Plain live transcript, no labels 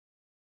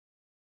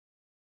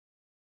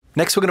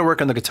Next, we're going to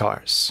work on the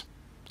guitars.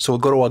 So we'll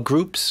go to our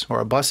groups or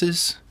our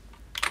buses.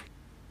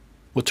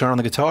 We'll turn on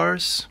the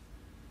guitars,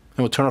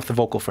 and we'll turn off the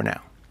vocal for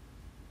now.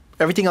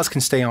 Everything else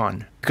can stay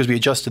on because we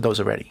adjusted those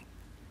already.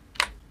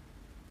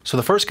 So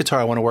the first guitar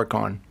I want to work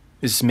on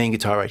is this main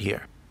guitar right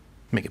here.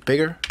 Make it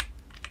bigger.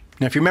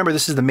 Now if you remember,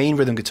 this is the main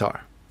rhythm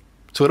guitar.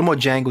 It's a little more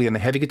jangly than the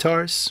heavy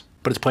guitars,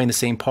 but it's playing the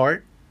same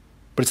part.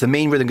 But it's the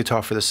main rhythm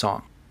guitar for the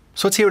song.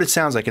 So let's hear what it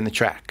sounds like in the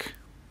track.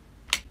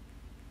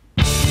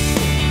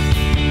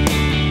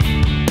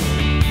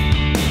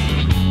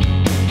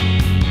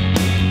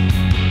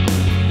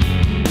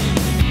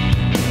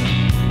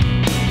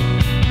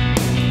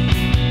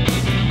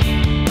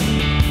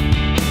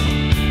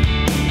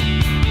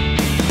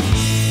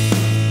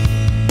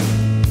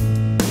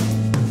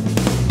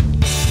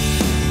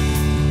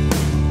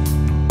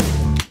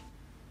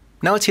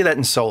 Now let's hear that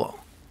in solo.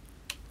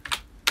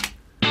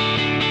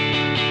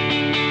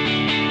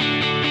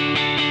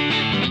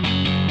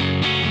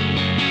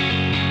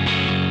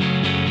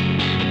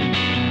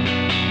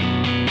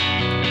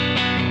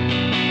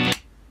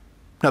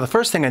 Now the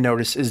first thing I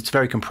notice is it's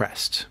very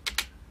compressed.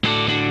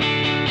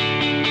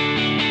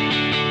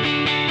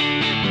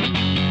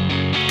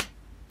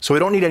 So we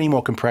don't need any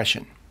more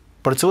compression,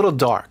 but it's a little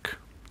dark,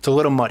 it's a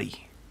little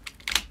muddy.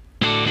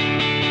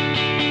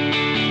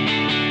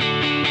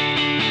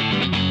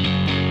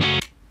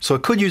 So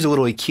it could use a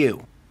little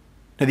EQ.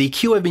 Now the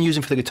EQ I've been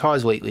using for the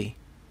guitars lately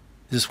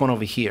is this one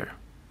over here,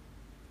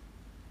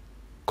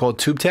 called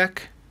TubeTech.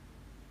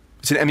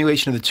 It's an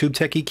emulation of the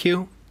TubeTech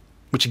EQ,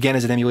 which again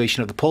is an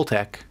emulation of the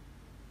Pultec,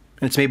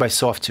 and it's made by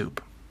Softube.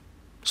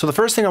 So the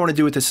first thing I want to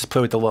do with this is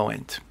play with the low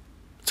end.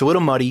 It's a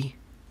little muddy,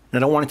 and I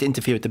don't want it to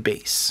interfere with the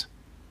bass.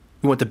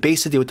 We want the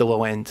bass to deal with the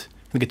low end,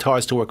 and the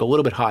guitars to work a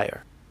little bit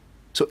higher.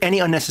 So any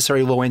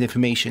unnecessary low end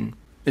information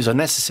is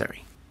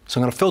unnecessary. So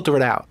I'm going to filter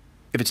it out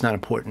if it's not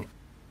important.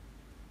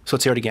 So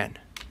let's hear it again.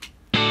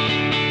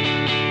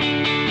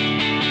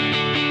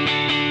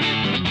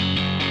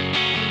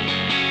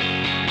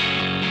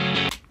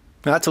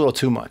 Now that's a little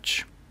too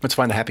much. Let's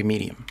find a happy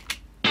medium.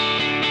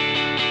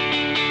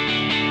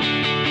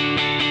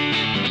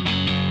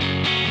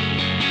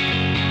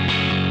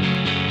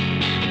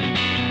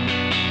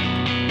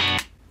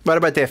 Right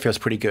about there feels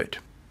pretty good.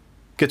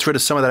 Gets rid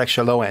of some of that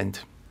extra low end,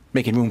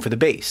 making room for the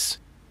bass.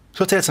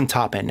 So let's add some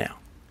top end now.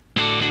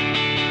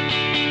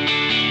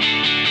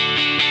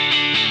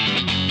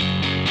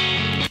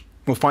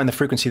 We'll find the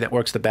frequency that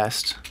works the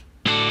best.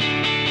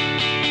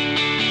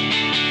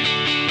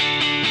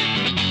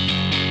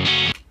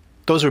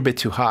 Those are a bit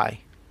too high.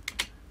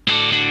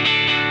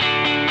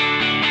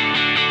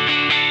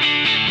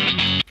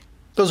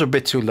 Those are a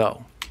bit too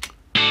low.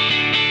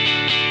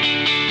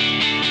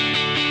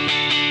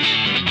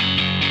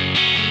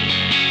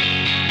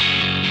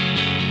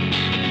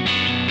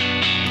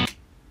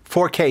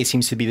 .4K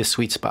seems to be the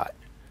sweet spot.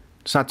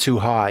 It's not too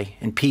high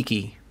and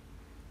peaky,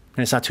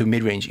 and it's not too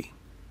mid-rangey.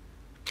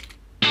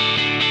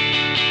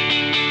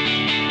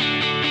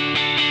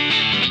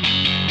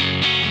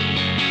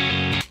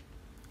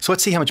 So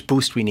let's see how much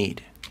boost we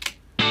need.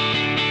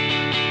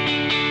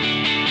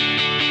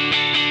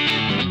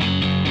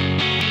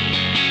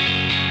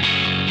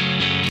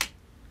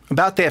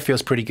 About there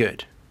feels pretty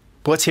good,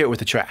 but let's hear it with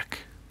the track.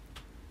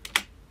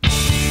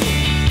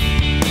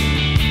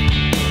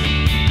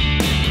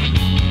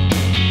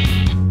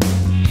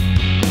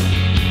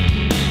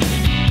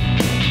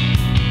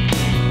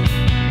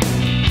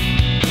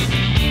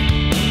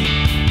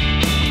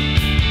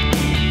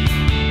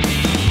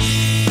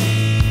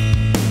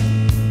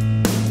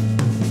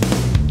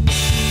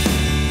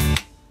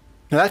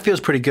 Now that feels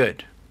pretty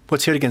good.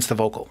 Let's hear it against the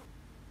vocal.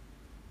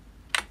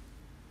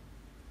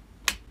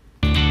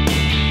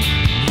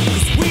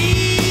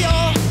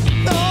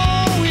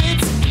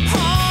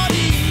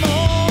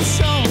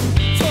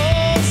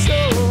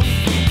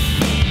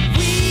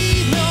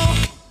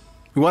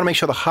 We want to make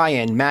sure the high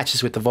end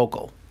matches with the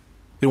vocal.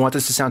 We don't want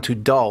this to sound too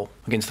dull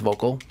against the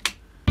vocal.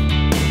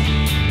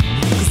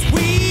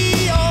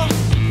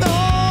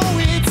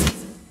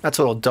 That's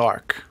a little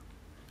dark,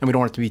 and we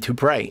don't want it to be too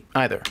bright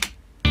either.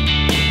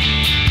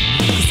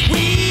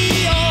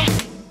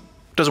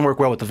 Doesn't work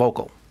well with the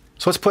vocal.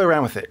 So let's play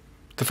around with it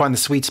to find the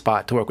sweet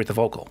spot to work with the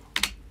vocal.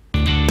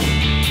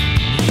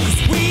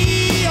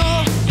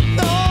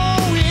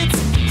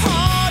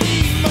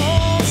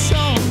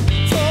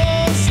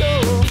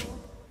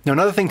 Now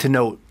another thing to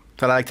note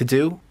that I like to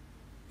do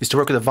is to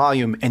work with the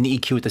volume and the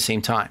EQ at the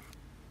same time.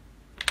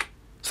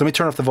 So let me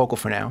turn off the vocal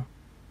for now.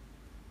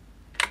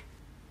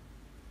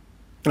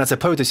 And as I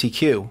play with this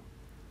EQ, I'm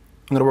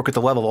going to work with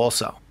the level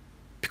also.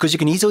 Because you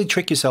can easily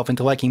trick yourself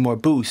into liking more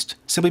boost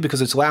simply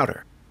because it's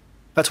louder.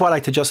 That's why I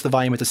like to adjust the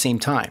volume at the same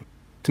time,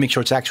 to make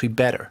sure it's actually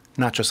better,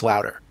 not just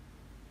louder.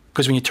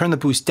 Because when you turn the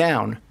boost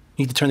down,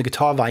 you need to turn the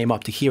guitar volume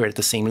up to hear it at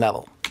the same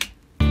level.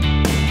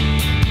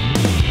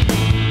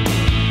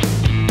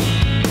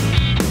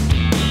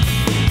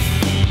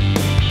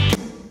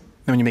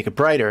 And when you make it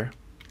brighter,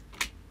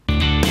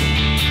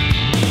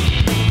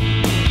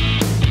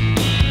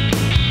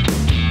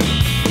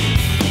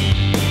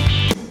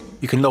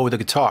 you can lower the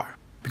guitar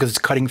because it's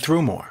cutting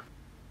through more.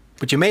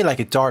 But you may like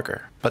it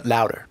darker, but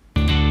louder.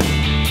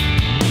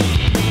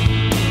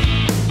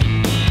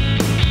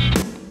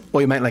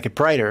 Or you might like it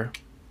brighter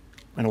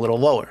and a little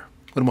lower,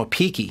 a little more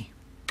peaky.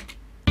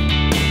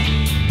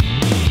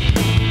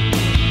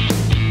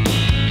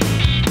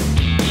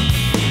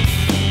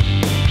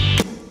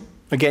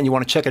 Again, you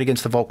want to check it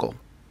against the vocal.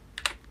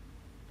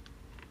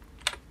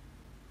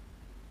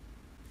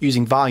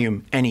 Using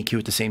volume and EQ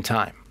at the same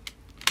time.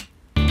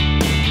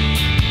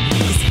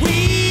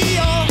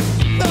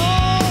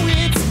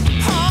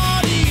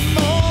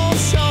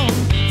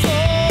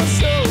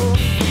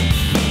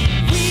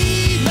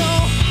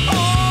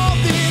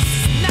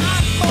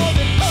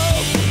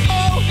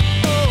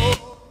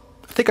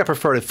 I think I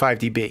prefer it at 5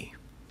 dB.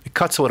 It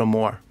cuts a little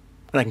more,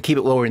 and I can keep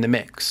it lower in the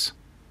mix,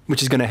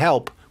 which is going to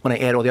help when I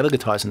add all the other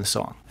guitars in the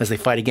song as they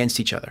fight against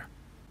each other.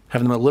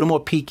 Having them a little more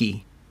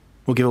peaky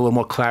will give a little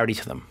more clarity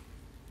to them,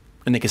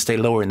 and they can stay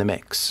lower in the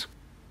mix.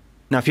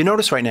 Now, if you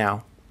notice right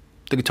now,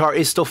 the guitar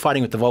is still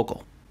fighting with the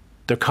vocal.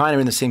 They're kind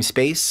of in the same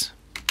space.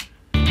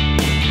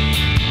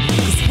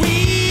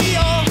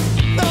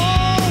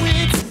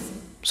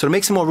 So to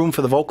make some more room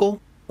for the vocal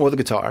or the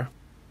guitar,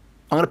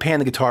 I'm going to pan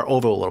the guitar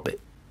over a little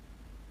bit.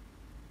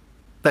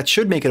 That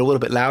should make it a little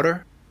bit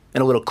louder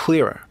and a little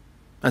clearer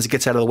as it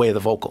gets out of the way of the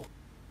vocal.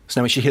 So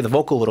now we should hear the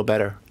vocal a little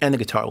better and the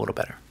guitar a little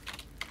better.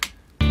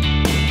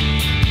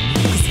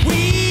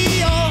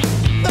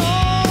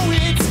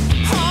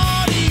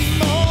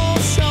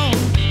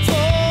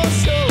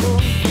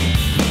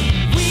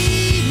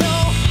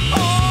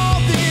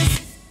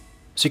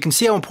 So you can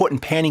see how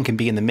important panning can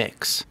be in the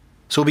mix.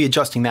 So we'll be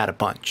adjusting that a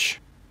bunch.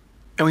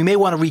 And we may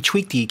want to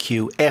retweak the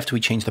EQ after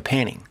we change the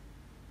panning.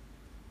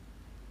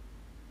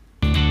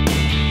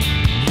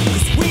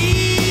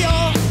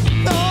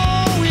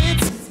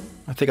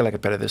 I think I like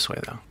it better this way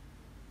though.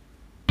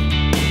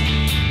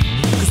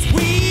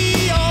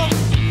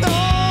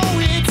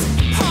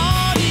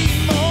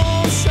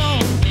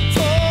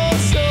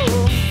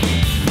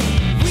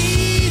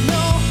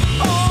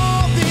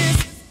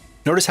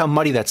 Notice how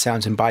muddy that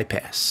sounds in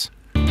bypass.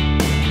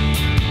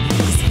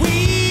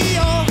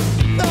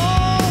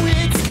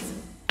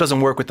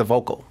 Doesn't work with the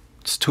vocal.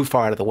 It's too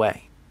far out of the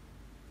way.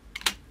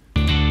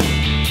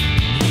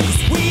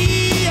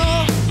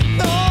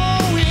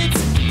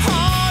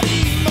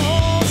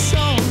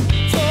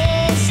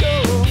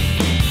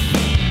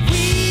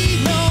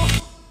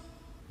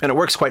 And it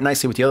works quite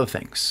nicely with the other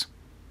things.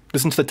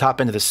 Listen to the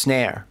top end of the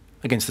snare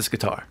against this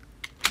guitar.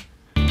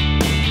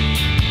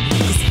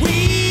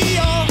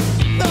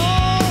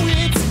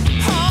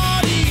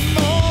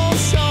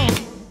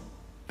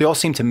 They all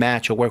seem to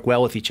match or work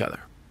well with each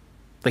other.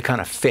 They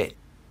kind of fit.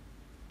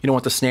 You don't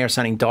want the snare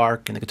sounding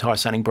dark and the guitar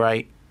sounding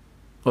bright,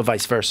 or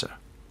vice versa.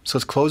 So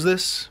let's close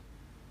this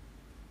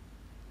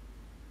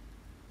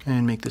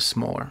and make this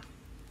smaller.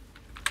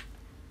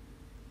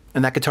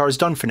 And that guitar is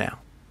done for now.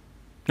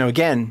 Now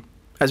again,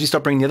 as we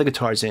start bringing the other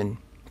guitars in,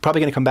 we're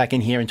probably going to come back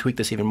in here and tweak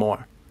this even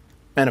more.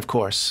 And of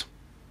course,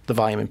 the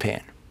volume and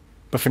pan.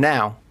 But for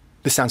now,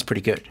 this sounds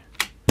pretty good.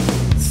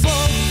 For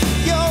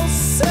your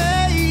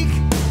sake,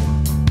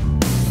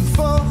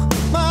 for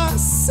my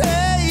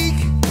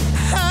sake,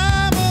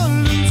 I'm a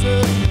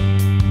loser.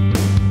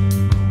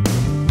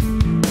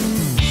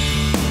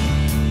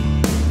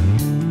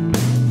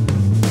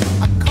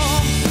 I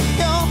call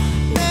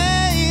your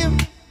name.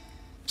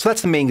 So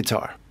that's the main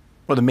guitar,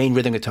 or the main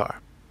rhythm guitar.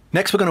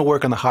 Next we're going to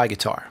work on the high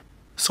guitar.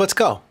 So let's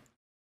go.